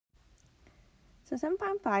So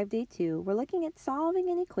 7.5 day 2, we're looking at solving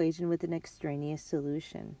an equation with an extraneous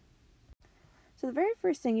solution. So the very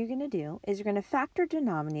first thing you're going to do is you're going to factor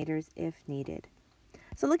denominators if needed.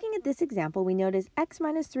 So looking at this example, we notice x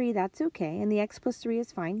minus 3, that's okay, and the x plus 3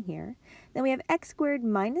 is fine here. Then we have x squared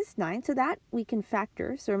minus 9, so that we can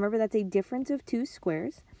factor. So remember, that's a difference of two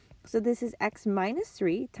squares. So this is x minus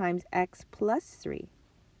 3 times x plus 3.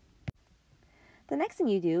 The next thing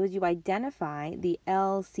you do is you identify the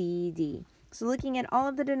LCD. So looking at all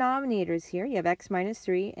of the denominators here, you have x minus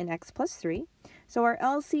 3 and x plus 3. So our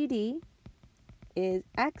LCD is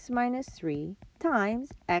x minus 3 times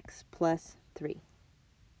x plus 3.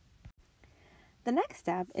 The next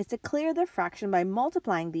step is to clear the fraction by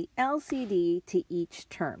multiplying the LCD to each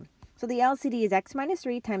term. So the LCD is x minus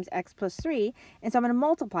 3 times x plus 3, and so I'm going to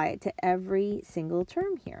multiply it to every single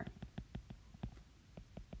term here.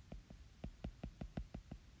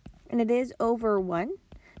 And it is over 1,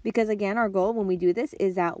 because again, our goal when we do this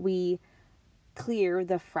is that we clear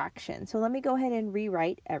the fraction. So let me go ahead and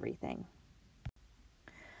rewrite everything.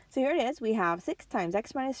 So here it is. We have 6 times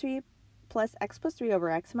x minus 3 plus x plus 3 over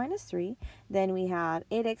x minus 3. Then we have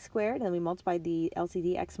 8x squared, and then we multiply the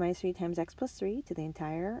LCD x minus 3 times x plus 3 to the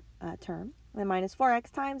entire term. And then minus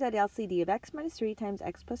 4x times that LCD of x minus 3 times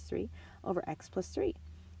x plus 3 over x plus 3.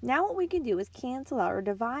 Now what we can do is cancel out or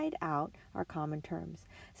divide out our common terms.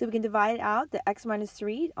 So we can divide out the x minus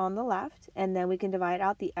 3 on the left, and then we can divide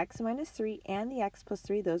out the x minus 3 and the x plus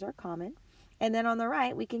 3. Those are common. And then on the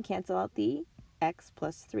right, we can cancel out the x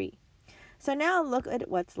plus 3. So now look at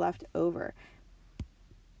what's left over.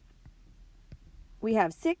 We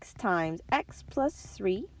have 6 times x plus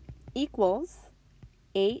 3 equals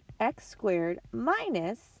 8x squared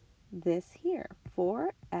minus this here,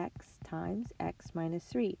 4x times x minus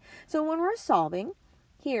 3. So when we're solving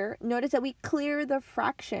here, notice that we clear the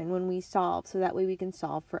fraction when we solve, so that way we can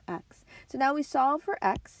solve for x. So now we solve for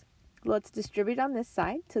x. Let's distribute on this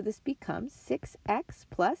side. So this becomes 6x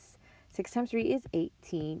plus 6 times 3 is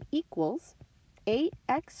 18 equals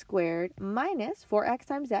 8x squared minus 4x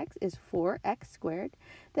times x is 4x squared.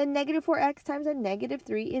 Then negative 4x times a negative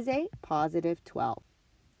 3 is a positive 12x.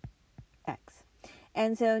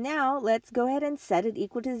 And so now let's go ahead and set it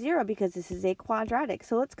equal to 0 because this is a quadratic.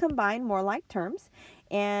 So let's combine more like terms.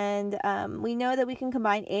 And we know that we can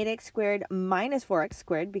combine 8x squared minus 4x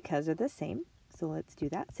squared because they're the same. So let's do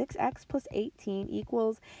that. 6x plus 18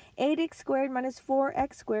 equals 8x squared minus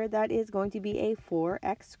 4x squared. That is going to be a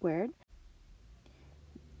 4x squared.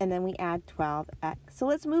 And then we add 12x. So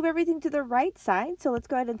let's move everything to the right side. So let's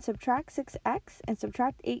go ahead and subtract 6x and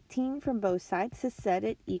subtract 18 from both sides to set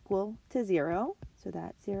it equal to 0. So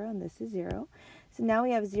that's 0 and this is 0. So now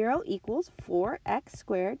we have 0 equals 4x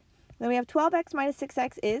squared. Then we have 12x minus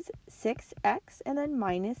 6x is 6x and then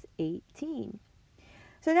minus 18.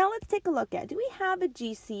 So now let's take a look at, do we have a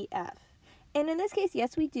GCF? And in this case,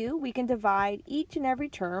 yes, we do. We can divide each and every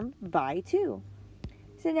term by 2.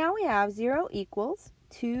 So now we have 0 equals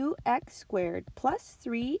 2x squared plus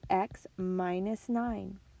 3x minus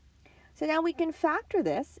 9. So now we can factor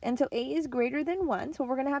this, and so a is greater than 1. So what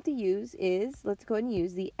we're going to have to use is, let's go ahead and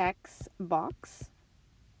use the x box.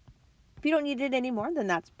 If you don't need it anymore, then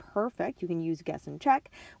that's perfect. You can use guess and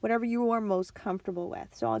check, whatever you are most comfortable with.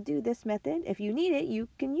 So I'll do this method. If you need it, you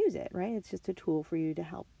can use it, right? It's just a tool for you to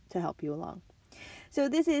help you along. So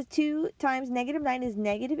this is 2 times negative 9 is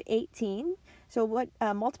negative 18. So what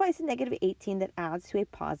multiplies to negative 18 that adds to a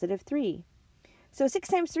positive 3. So 6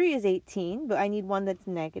 times 3 is 18, but I need one that's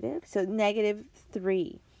negative. So negative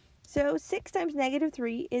 3. So 6 times negative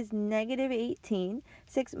 3 is negative 18.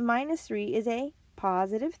 6 minus 3 is a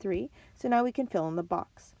positive 3. So now we can fill in the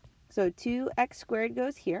box. So 2x squared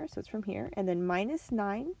goes here, so it's from here, and then minus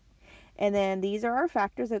 9. And then these are our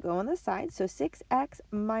factors that go on the side. So 6x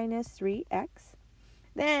minus 3x.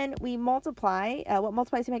 Then we multiply, what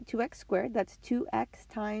multiplies to make 2x squared? That's 2x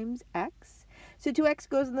times x. So 2x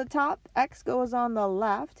goes on the top, x goes on the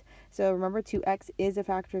left. So remember, 2x is a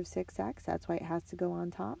factor of 6x. That's why it has to go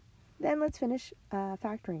on top. Then let's finish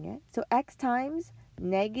factoring it. So x times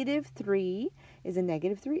negative 3 is a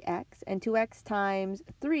negative 3x. And 2x times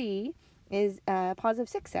 3 is positive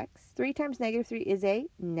 6x. 3 times negative 3 is a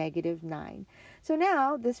negative 9. So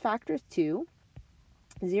now this factors 2.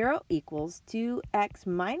 0 equals 2x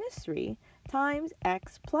minus 3 times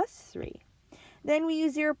x plus 3. Then we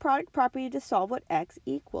use zero product property to solve what x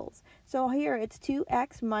equals. So here it's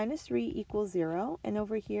 2x minus 3 equals 0, and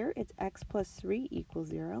over here it's x plus 3 equals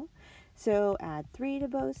 0. So add 3 to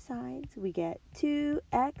both sides. We get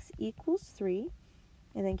 2x equals 3,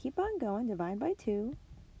 and then keep on going, divide by 2.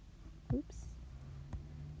 Oops.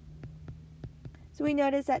 So we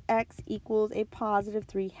notice that x equals a positive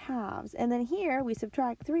 3/2. And then here we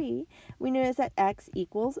subtract 3. We notice that x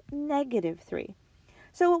equals negative 3.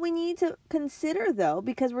 So what we need to consider, though,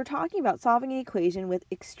 because we're talking about solving an equation with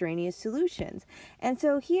extraneous solutions. And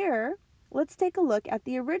so here, let's take a look at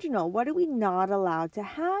the original. What are we not allowed to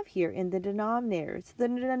have here in the denominator? So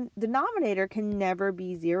the denominator can never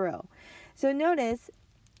be 0. So notice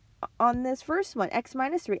on this first one, x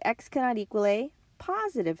minus 3, x cannot equal a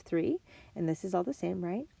positive 3. And this is all the same,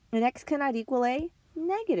 right? And x cannot equal a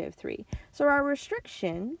negative 3. So our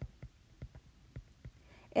restriction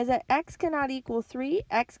is that x cannot equal 3,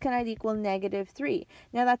 x cannot equal negative 3.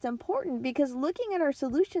 Now that's important because looking at our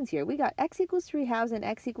solutions here, we got x equals 3/2 and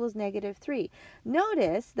x equals negative 3.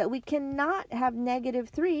 Notice that we cannot have negative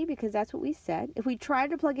 3 because that's what we said. If we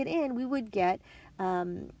tried to plug it in, we would get,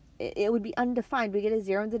 it would be undefined. We get a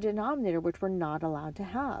 0 in the denominator, which we're not allowed to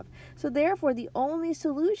have. So therefore, the only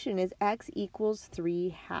solution is x equals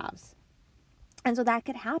 3/2. And so that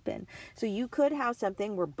could happen. So you could have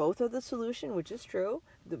something where both are the solution, which is true.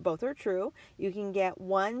 Both are true. You can get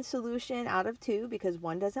one solution out of two because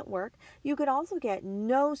one doesn't work. You could also get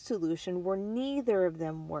no solution where neither of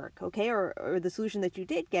them work, okay? Or the solution that you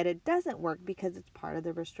did get, it doesn't work because it's part of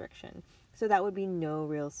the restriction. So that would be no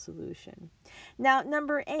real solution. Now,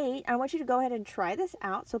 number 8, I want you to go ahead and try this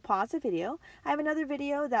out. So pause the video. I have another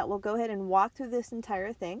video that will go ahead and walk through this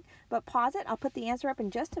entire thing. But pause it. I'll put the answer up in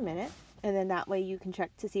just a minute. And then that way you can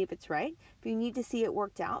check to see if it's right. If you need to see it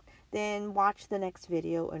worked out, then watch the next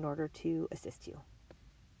video in order to assist you.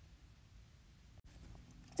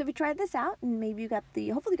 So if you tried this out and maybe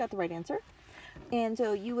hopefully you got the right answer. And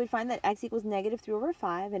so you would find that x equals negative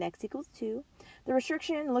 3/5 and x equals 2. The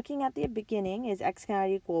restriction looking at the beginning is x cannot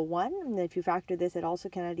equal 1. And if you factor this, it also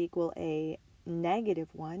cannot equal a negative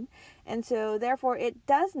 1. And so therefore it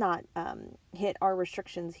does not hit our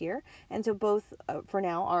restrictions here. And so both for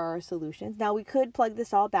now are our solutions. Now we could plug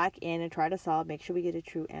this all back in and try to solve, make sure we get a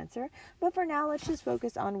true answer. But for now, let's just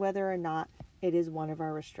focus on whether or not it is one of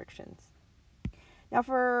our restrictions. Now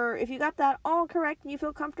if you got that all correct and you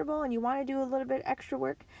feel comfortable and you want to do a little bit extra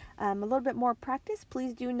work, a little bit more practice,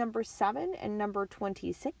 please do number 7 and number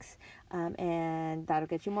 26. And that'll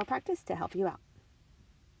get you more practice to help you out.